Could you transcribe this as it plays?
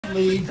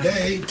lovely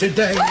day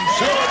today.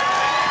 Ira,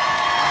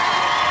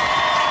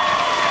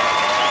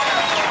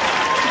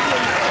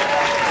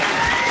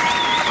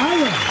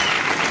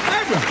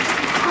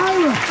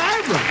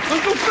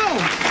 Uncle Phil.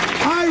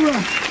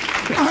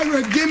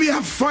 Ira, give me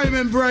a firm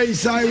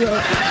embrace,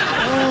 Ira.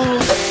 Oh.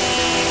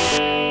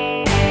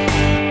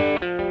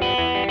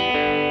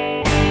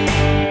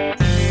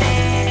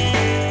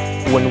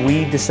 When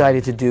we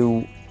decided to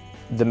do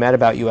the Mad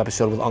About You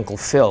episode with Uncle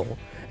Phil,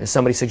 and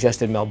somebody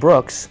suggested Mel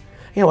Brooks,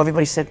 you know,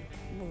 everybody said,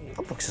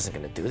 Mel Brooks isn't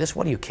going to do this.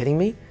 What, are you kidding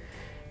me?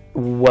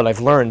 What I've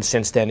learned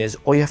since then is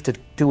all you have to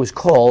do is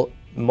call.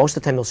 Most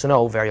of the time they'll say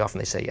no, very often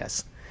they say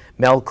yes.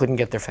 Mel couldn't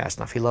get there fast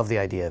enough. He loved the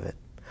idea of it.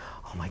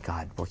 Oh my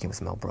God, working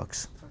with Mel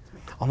Brooks.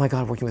 Oh my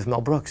God, working with Mel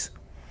Brooks.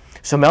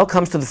 So Mel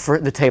comes to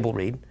the table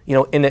read. You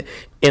know,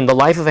 in the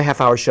life of a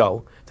half-hour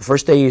show, the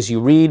first day is you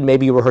read,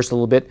 maybe you rehearse a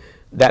little bit.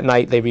 That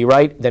night they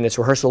rewrite, then it's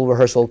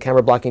rehearsal,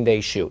 camera blocking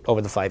day, shoot,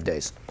 over the 5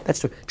 days. That's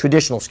the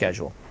traditional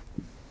schedule.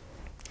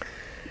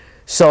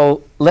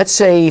 So let's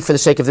say, for the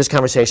sake of this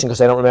conversation,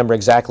 because I don't remember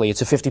exactly,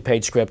 it's a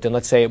 50-page script, and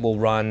let's say it will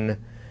run,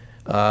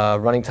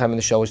 running time in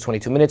the show is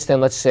 22 minutes,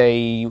 then let's say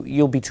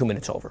you'll be 2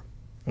 minutes over.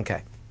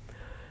 Okay.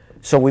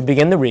 So we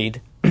begin the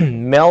read.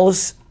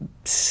 Mel's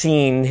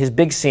scene, his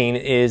big scene,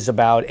 is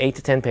about 8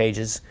 to 10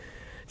 pages.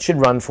 It should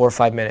run 4 or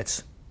 5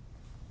 minutes.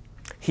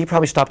 He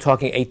probably stopped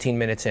talking 18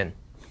 minutes in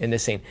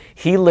this scene.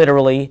 He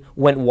literally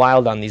went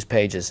wild on these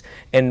pages,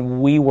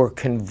 and we were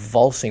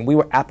convulsing. We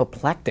were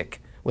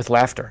apoplectic with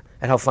laughter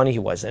at how funny he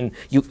was, and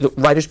the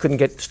writers couldn't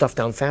get stuff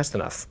down fast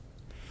enough.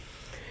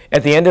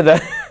 At the end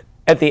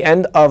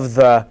of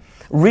the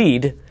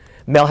read,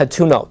 Mel had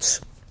 2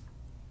 notes.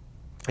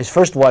 His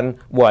first one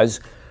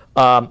was,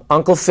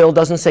 Uncle Phil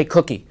doesn't say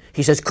cookie,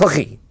 he says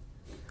cookie,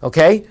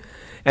 okay?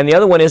 And the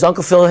other one is,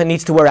 Uncle Phil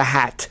needs to wear a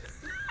hat.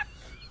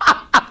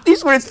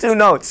 These were his 2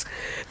 notes.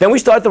 Then we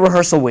start the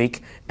rehearsal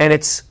week, and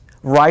it's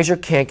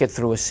Reiser can't get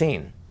through a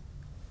scene.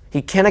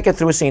 He cannot get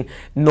through a scene,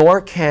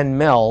 nor can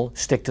Mel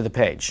stick to the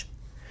page.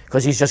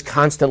 Because he's just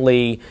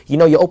constantly, you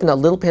know, you open that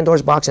little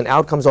Pandora's box and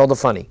out comes all the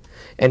funny.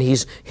 And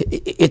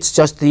it's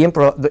just the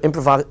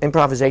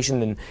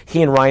improvisation, and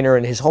he and Reiner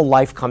and his whole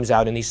life comes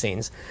out in these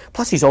scenes.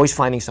 Plus he's always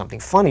finding something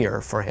funnier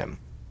for him.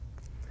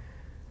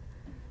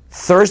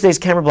 Thursday's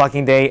camera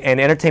blocking day and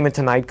Entertainment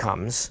Tonight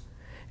comes,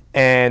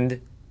 and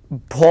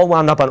Paul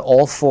wound up on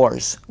all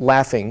fours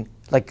laughing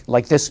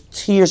like this,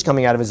 tears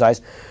coming out of his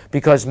eyes,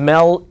 because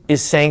Mel is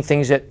saying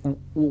things that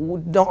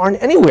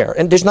aren't anywhere,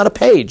 and there's not a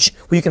page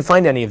where you can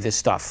find any of this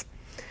stuff.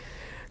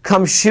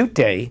 Come shoot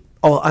day,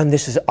 I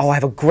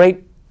have a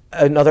great,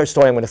 another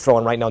story I'm going to throw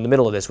in right now in the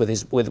middle of this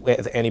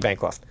with Annie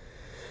Bancroft.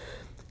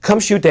 Come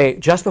shoot day,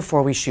 just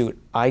before we shoot,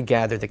 I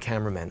gather the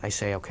cameramen. I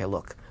say, okay,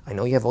 look, I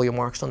know you have all your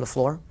marks on the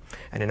floor,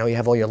 and I know you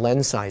have all your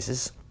lens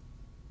sizes.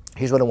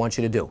 Here's what I want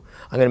you to do.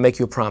 I'm going to make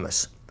you a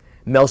promise.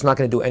 Mel's not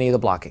going to do any of the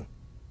blocking.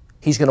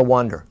 He's going to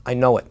wander. I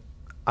know it.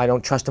 I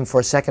don't trust him for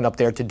a second up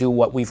there to do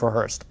what we've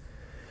rehearsed.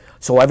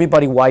 So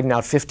everybody widen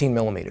out 15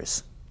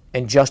 millimeters.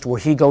 And just where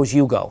he goes,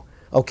 you go.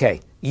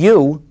 Okay,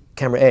 you,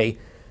 camera A,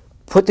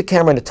 put the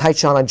camera in a tight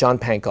shot on John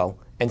Pankow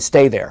and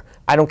stay there.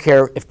 I don't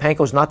care if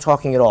Pankow's not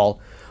talking at all.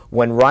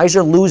 When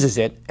Reiser loses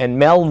it and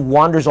Mel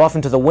wanders off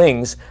into the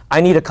wings, I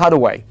need a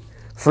cutaway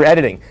for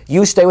editing.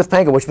 You stay with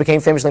Pankow, which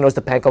became famously known as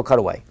the Pankow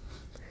cutaway.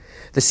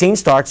 The scene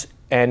starts,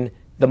 and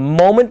the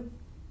moment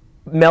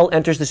Mel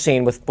enters the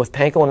scene with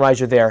Pankow and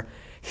Reiser there,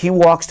 he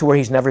walks to where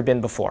he's never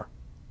been before.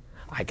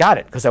 I got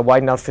it, because I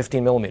widened out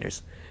 15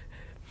 millimeters.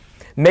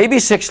 Maybe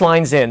 6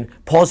 lines in,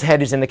 Paul's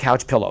head is in the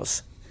couch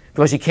pillows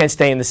because he can't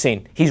stay in the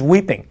scene. He's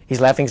weeping.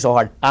 He's laughing so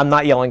hard. I'm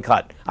not yelling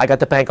cut. I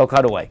got the Pankow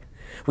cutaway.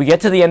 We get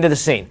to the end of the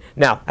scene.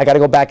 Now, I got to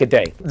go back a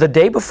day. The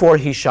day before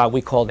he shot,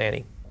 we called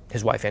Annie,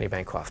 his wife, Annie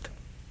Bancroft,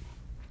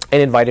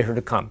 and invited her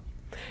to come.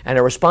 And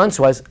her response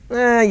was,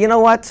 you know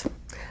what?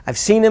 I've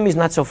seen him. He's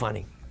not so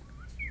funny.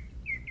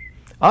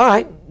 All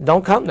right,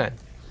 don't come then.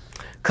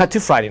 Cut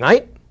to Friday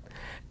night,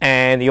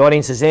 and the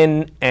audience is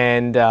in,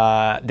 and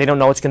they don't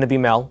know it's going to be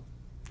Mel,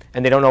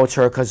 and they don't know it's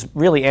her, because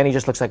really Annie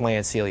just looks like my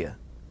Aunt Celia.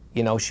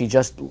 You know, she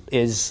just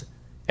is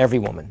every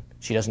woman.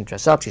 She doesn't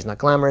dress up, she's not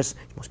glamorous,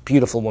 she's the most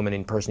beautiful woman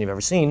in person you've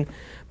ever seen,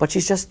 but she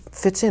just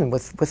fits in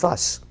with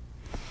us.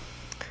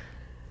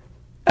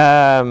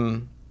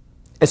 And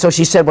so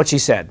she said what she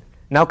said.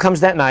 Now comes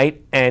that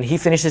night, and he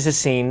finishes his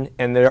scene,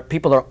 and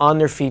people are on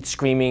their feet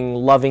screaming,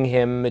 loving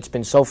him. It's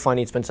been so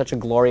funny. It's been such a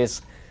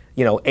glorious,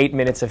 8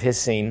 minutes of his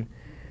scene.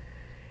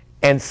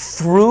 And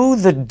through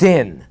the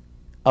din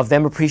of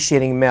them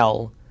appreciating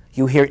Mel,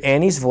 you hear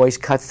Annie's voice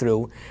cut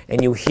through,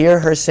 and you hear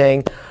her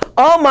saying,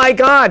 "Oh my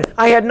God,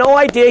 I had no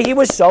idea he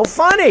was so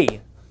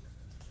funny."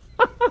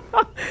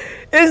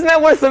 Isn't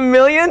that worth $1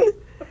 million?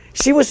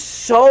 She was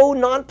so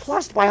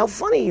nonplussed by how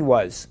funny he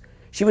was.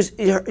 She was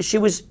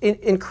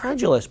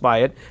incredulous by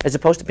it, as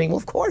opposed to being, well,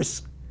 of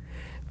course.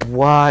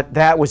 What?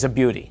 That was a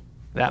beauty,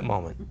 that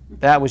moment.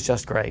 That was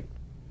just great.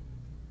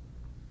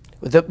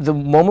 The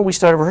moment we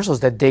started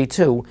rehearsals, that day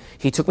 2,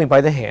 he took me by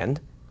the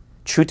hand,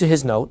 true to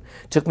his note,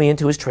 took me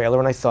into his trailer,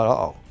 and I thought,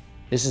 uh-oh,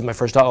 this is my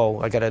first uh-oh,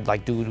 I got to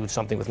do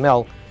something with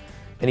Mel.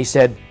 and he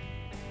said,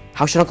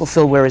 how should Uncle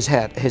Phil wear his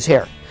hair?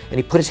 And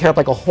he put his hair up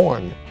like a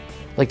horn,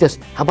 like this.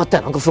 How about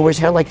that? Uncle Phil wears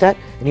hair like that?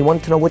 And he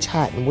wanted to know which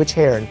hat and which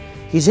hair, and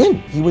he's in.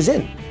 He was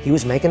in. He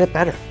was making it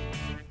better.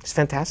 It's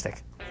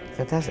fantastic.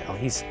 Fantastic. Oh,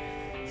 he's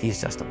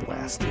just a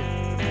blast.